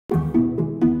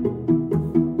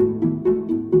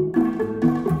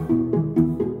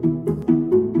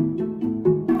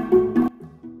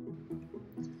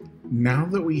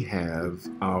have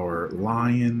our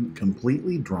lion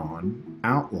completely drawn,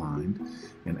 outlined,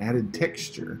 and added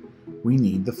texture, we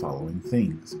need the following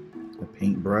things: a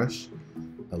paintbrush,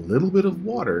 a little bit of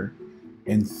water,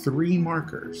 and 3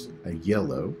 markers: a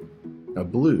yellow, a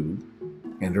blue,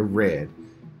 and a red.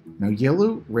 Now,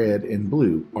 yellow, red, and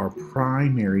blue are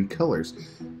primary colors.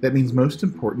 That means most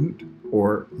important,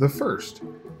 or the first.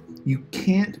 You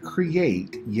can't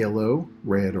create yellow,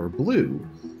 red, or blue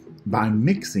by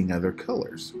mixing other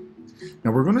colors.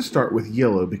 Now, we're going to start with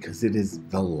yellow because it is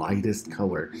the lightest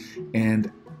color,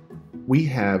 and we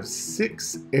have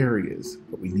 6 areas,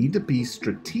 but we need to be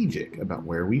strategic about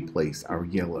where we place our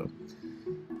yellow.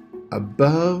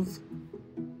 Above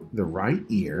the right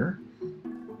ear,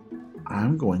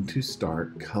 I'm going to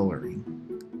start coloring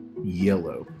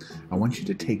yellow. I want you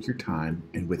to take your time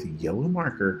and with a yellow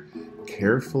marker,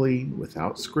 carefully,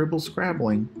 without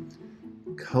scrabbling,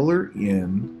 color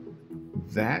in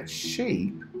that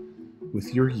shape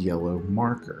with your yellow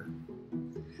marker.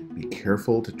 Be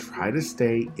careful to try to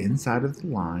stay inside of the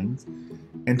lines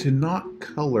and to not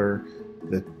color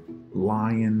the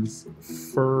lion's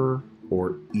fur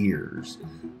or ears.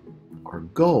 Our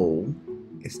goal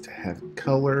is to have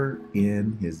color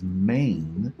in his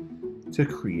mane to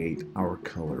create our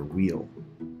color wheel.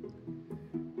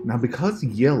 Now, because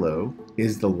yellow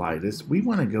is the lightest, we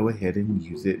want to go ahead and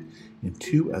use it in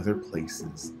 2 other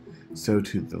places. So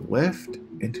to the left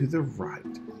and to the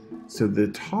right. So the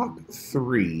top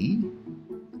 3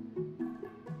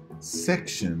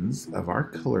 sections of our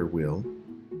color wheel,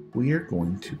 we are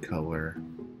going to color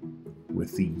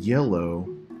with the yellow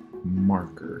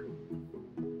marker.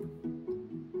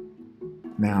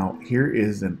 Now, here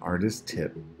is an artist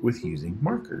tip with using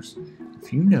markers.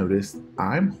 If you notice,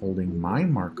 I'm holding my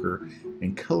marker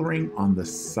and coloring on the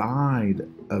side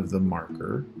of the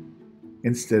marker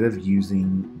instead of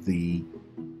using the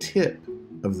tip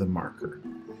of the marker.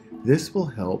 This will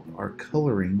help our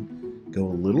coloring go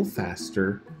a little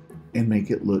faster and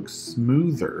make it look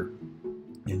smoother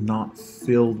and not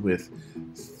filled with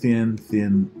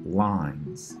thin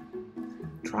lines.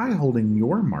 Try holding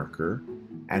your marker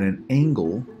at an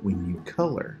angle when you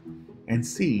color and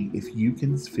see if you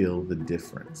can feel the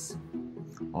difference.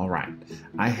 All right,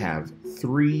 I have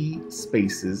 3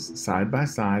 spaces side by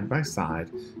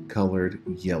side colored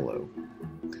yellow.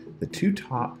 The 2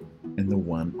 top and the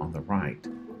 1 on the right.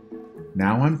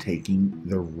 Now I'm taking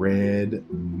the red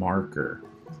marker.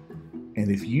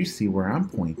 And if you see where I'm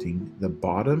pointing, the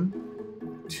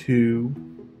bottom 2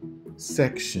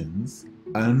 sections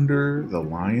under the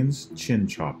lion's chin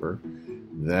chopper,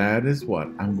 that is what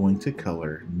I'm going to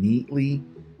color neatly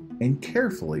and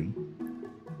carefully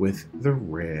with the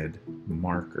red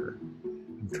marker.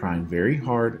 I'm trying very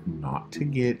hard not to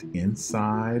get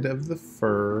inside of the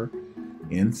fur,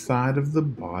 inside of the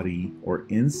body, or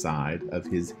inside of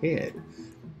his head.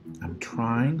 I'm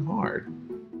trying hard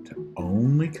to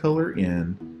only color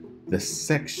in the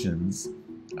sections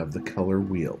of the color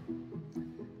wheel.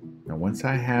 Now, once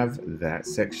I have that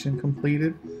section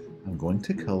completed, I'm going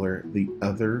to color the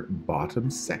other bottom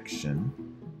section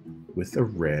with a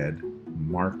red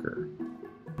marker.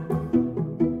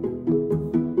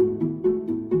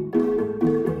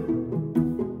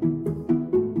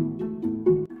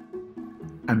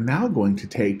 I'm now going to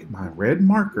take my red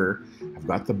marker, I've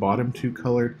got the bottom 2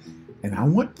 colored, and I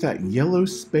want that yellow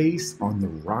space on the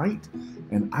right,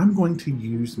 and I'm going to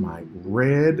use my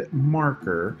red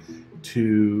marker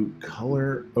to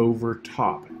color over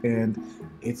top. And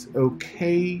it's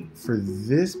okay for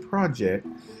this project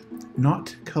not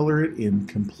to color it in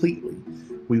completely.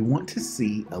 We want to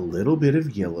see a little bit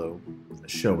of yellow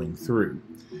showing through.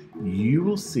 You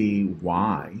will see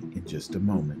why in just a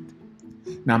moment.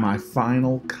 Now, my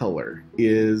final color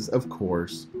is, of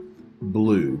course,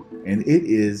 blue, and it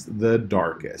is the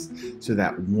darkest. So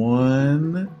that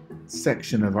one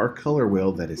section of our color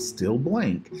wheel that is still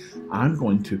blank, I'm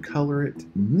going to color it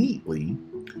neatly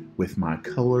with my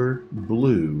color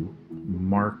blue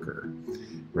marker.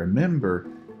 Remember,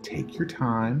 take your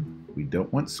time. We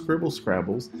don't want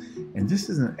scrabbles, and this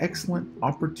is an excellent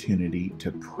opportunity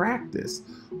to practice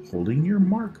holding your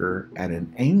marker at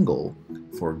an angle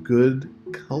for good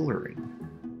coloring.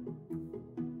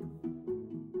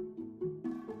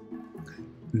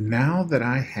 Now that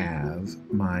I have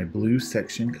my blue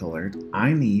section colored,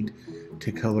 I need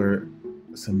to color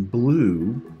some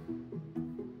blue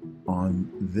on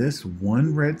this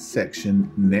one red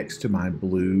section next to my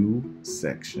blue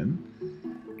section.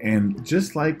 And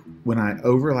just like when I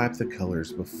overlap the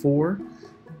colors before,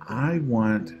 I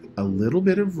want a little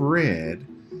bit of red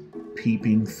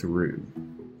peeping through.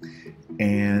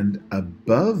 And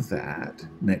above that,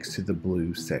 next to the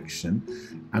blue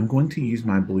section, I'm going to use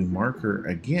my blue marker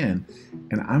again,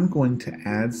 and I'm going to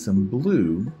add some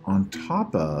blue on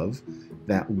top of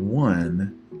that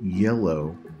one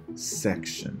yellow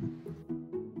section.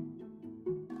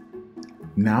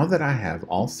 Now that I have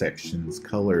all sections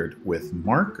colored with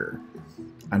marker,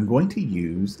 I'm going to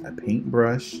use a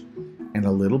paintbrush and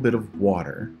a little bit of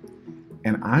water,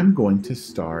 and I'm going to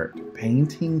start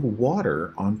painting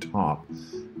water on top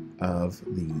of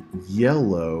the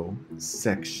yellow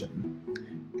section.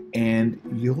 And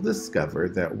you'll discover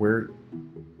that we're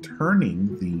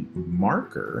turning the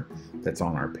marker that's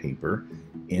on our paper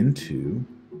into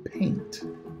paint.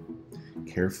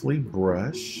 Carefully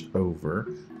brush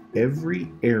over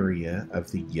every area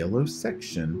of the yellow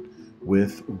section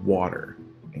with water,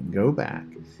 and go back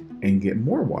and get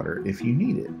more water if you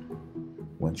need it.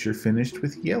 Once you're finished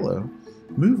with yellow,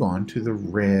 move on to the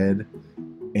red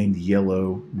and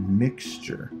yellow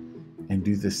mixture and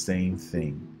do the same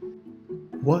thing.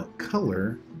 What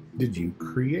color did you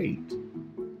create?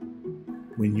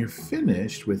 When you're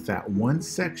finished with that one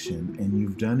section and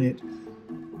you've done it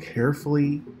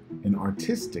carefully and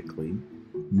artistically,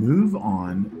 move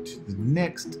on to the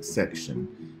next section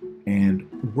and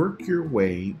work your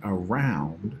way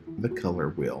around the color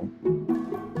wheel.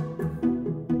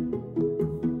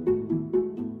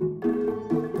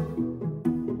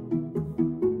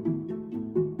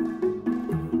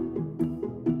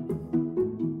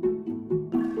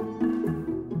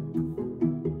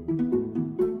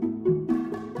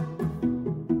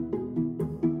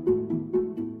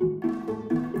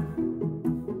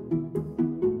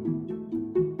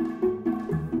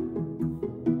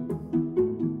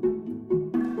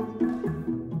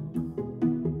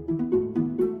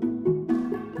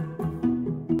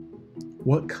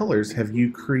 What colors have you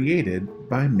created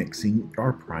by mixing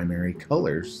our primary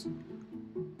colors?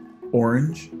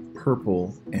 Orange,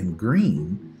 purple, and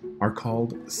green are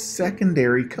called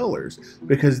secondary colors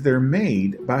because they're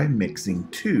made by mixing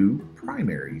two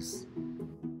primaries.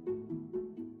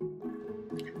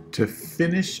 To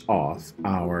finish off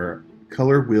our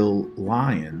color wheel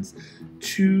lions,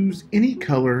 choose any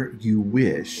color you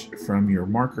wish from your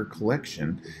marker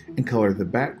collection and color the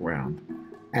background.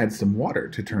 Add some water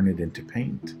to turn it into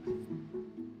paint.